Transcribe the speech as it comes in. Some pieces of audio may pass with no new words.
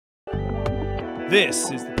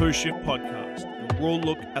This is the Post Shift Podcast, your raw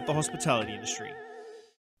look at the hospitality industry.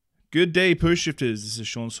 Good day, Post Shifters. This is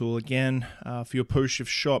Shawn Soole again for your Post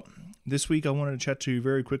Shift shop. This week I wanted to chat to you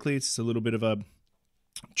very quickly. It's a little bit of a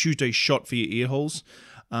Tuesday shot for your ear holes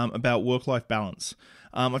about work-life balance.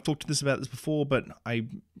 I've talked about this before, but I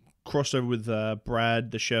crossed over with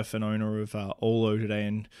Brad, the chef and owner of Olo today,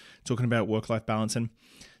 and talking about work-life balance. And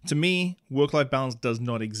to me, work-life balance does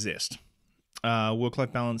not exist.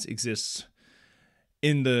 Work-life balance exists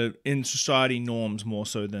in society norms more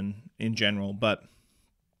so than in general, but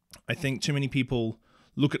I think too many people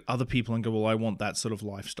look at other people and go, well, I want that sort of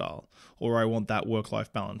lifestyle, or I want that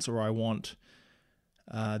work-life balance, or I want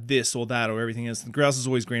this or that, or everything else. The grass is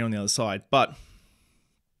always green on the other side. But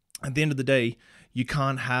at the end of the day, you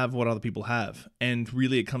can't have what other people have. And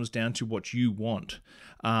really it comes down to what you want.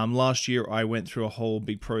 Last year, I went through a whole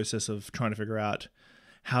big process of trying to figure out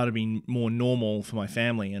how to be more normal for my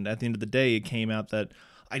family. And at the end of the day, it came out that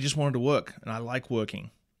I just wanted to work, and I like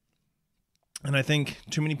working. And I think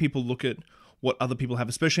too many people look at what other people have,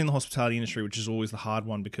 especially in the hospitality industry, which is always the hard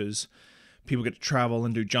one because people get to travel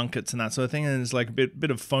and do junkets and that sort of thing. And it's like a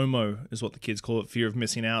bit of FOMO is what the kids call it, fear of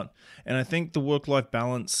missing out. And I think the work-life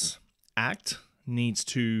balance act needs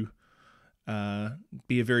to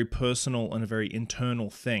be a very personal and a very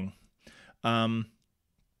internal thing.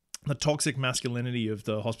 The toxic masculinity of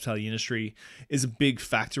the hospitality industry is a big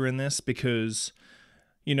factor in this because,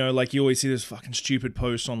 you know, like you always see this fucking stupid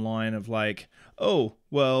post online of like, oh,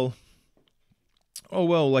 well,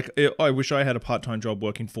 like, I wish I had a part-time job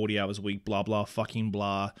working 40 hours a week, blah, blah, fucking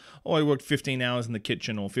blah. Oh, I worked 15 hours in the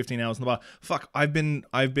kitchen or 15 hours in the bar. Fuck, I've been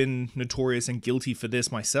notorious and guilty for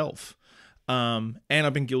this myself. And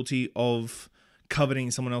I've been guilty of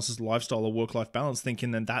coveting someone else's lifestyle or work-life balance,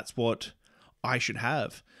 thinking that that's what I should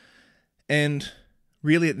have. And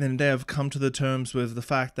really, at the end of the day, I've come to the terms with the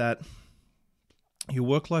fact that your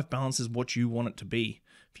work-life balance is what you want it to be.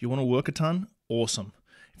 If you want to work a ton, awesome.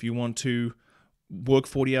 If you want to work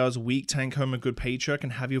 40 hours a week, take home a good paycheck,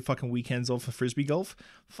 and have your fucking weekends off for frisbee golf,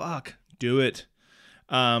 fuck, do it.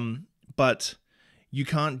 But you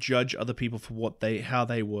can't judge other people for how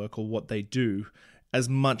they work or what they do as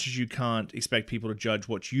much as you can't expect people to judge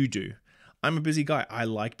what you do. I'm a busy guy. I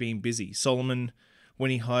like being busy. Solomon, when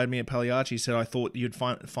he hired me at Pagliacci, said, I thought you'd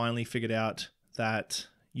finally figured out that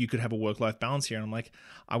you could have a work-life balance here. And I'm like,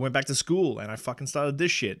 I went back to school and I fucking started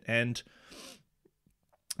this shit. And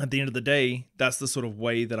at the end of the day, that's the sort of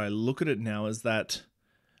way that I look at it now, is that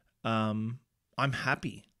I'm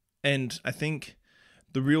happy. And I think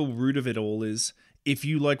the real root of it all is, if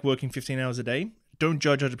you like working 15 hours a day, don't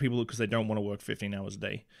judge other people because they don't want to work 15 hours a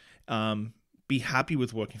day. Be happy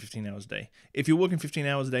with working 15 hours a day. If you're working 15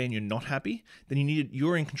 hours a day and you're not happy, then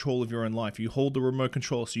you're in control of your own life. You hold the remote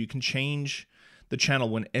control, so you can change the channel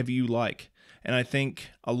whenever you like. And I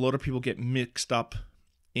think a lot of people get mixed up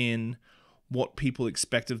in what people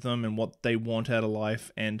expect of them and what they want out of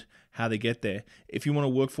life and how they get there. If you want to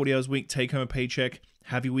work 40 hours a week, take home a paycheck,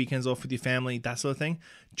 have your weekends off with your family, that sort of thing,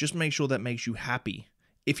 just make sure that makes you happy.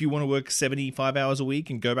 If you want to work 75 hours a week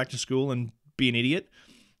and go back to school and be an idiot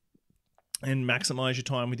and maximize your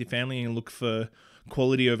time with your family and look for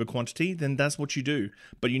quality over quantity, then that's what you do.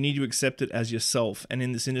 But you need to accept it as yourself. And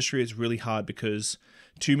in this industry, it's really hard because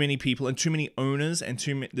too many people and too many owners and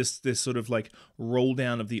this sort of like roll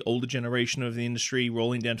down of the older generation of the industry,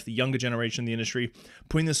 rolling down to the younger generation of the industry,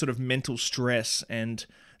 putting this sort of mental stress and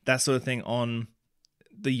that sort of thing on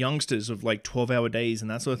the youngsters of like 12-hour days and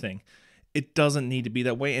that sort of thing. It doesn't need to be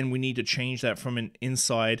that way, and we need to change that from an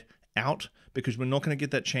inside out, because we're not going to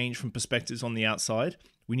get that change from perspectives on the outside.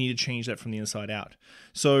 We need to change that from the inside out.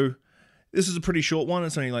 So this is a pretty short one.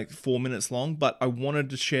 It's only like 4 minutes long, but I wanted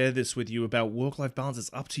to share this with you about work-life balance. It's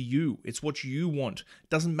up to you. It's what you want. It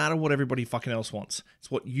doesn't matter what everybody fucking else wants.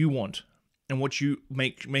 It's what you want and what you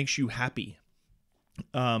makes you happy.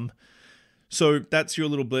 So that's your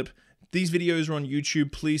little blip. These videos are on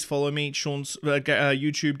YouTube. Please follow me,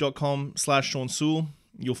 youtube.com/Shawn Soole.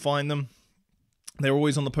 You'll find them. They're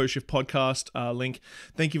always on the Post Shift podcast link.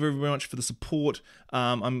 Thank you very much for the support.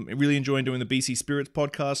 I'm really enjoying doing the BC Spirits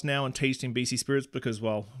podcast now and tasting BC Spirits because,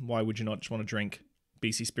 well, why would you not just want to drink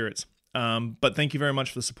BC Spirits? But thank you very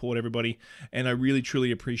much for the support, everybody. And I really,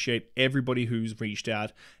 truly appreciate everybody who's reached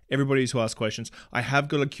out, everybody who's asked questions. I have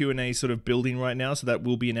got a Q&A sort of building right now, so that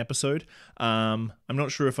will be an episode. I'm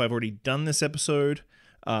not sure if I've already done this episode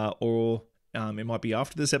or it might be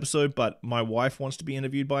after this episode, but my wife wants to be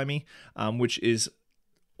interviewed by me, which is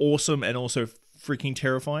awesome and also freaking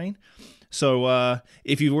terrifying. So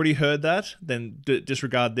if you've already heard that, then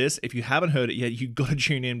disregard this. If you haven't heard it yet, you've got to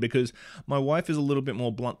tune in because my wife is a little bit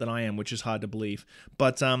more blunt than I am, which is hard to believe.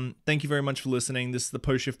 But thank you very much for listening. This is the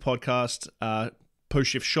Post Shift Podcast, Post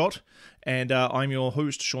Shift Shot, and I'm your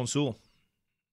host, Shawn Soole.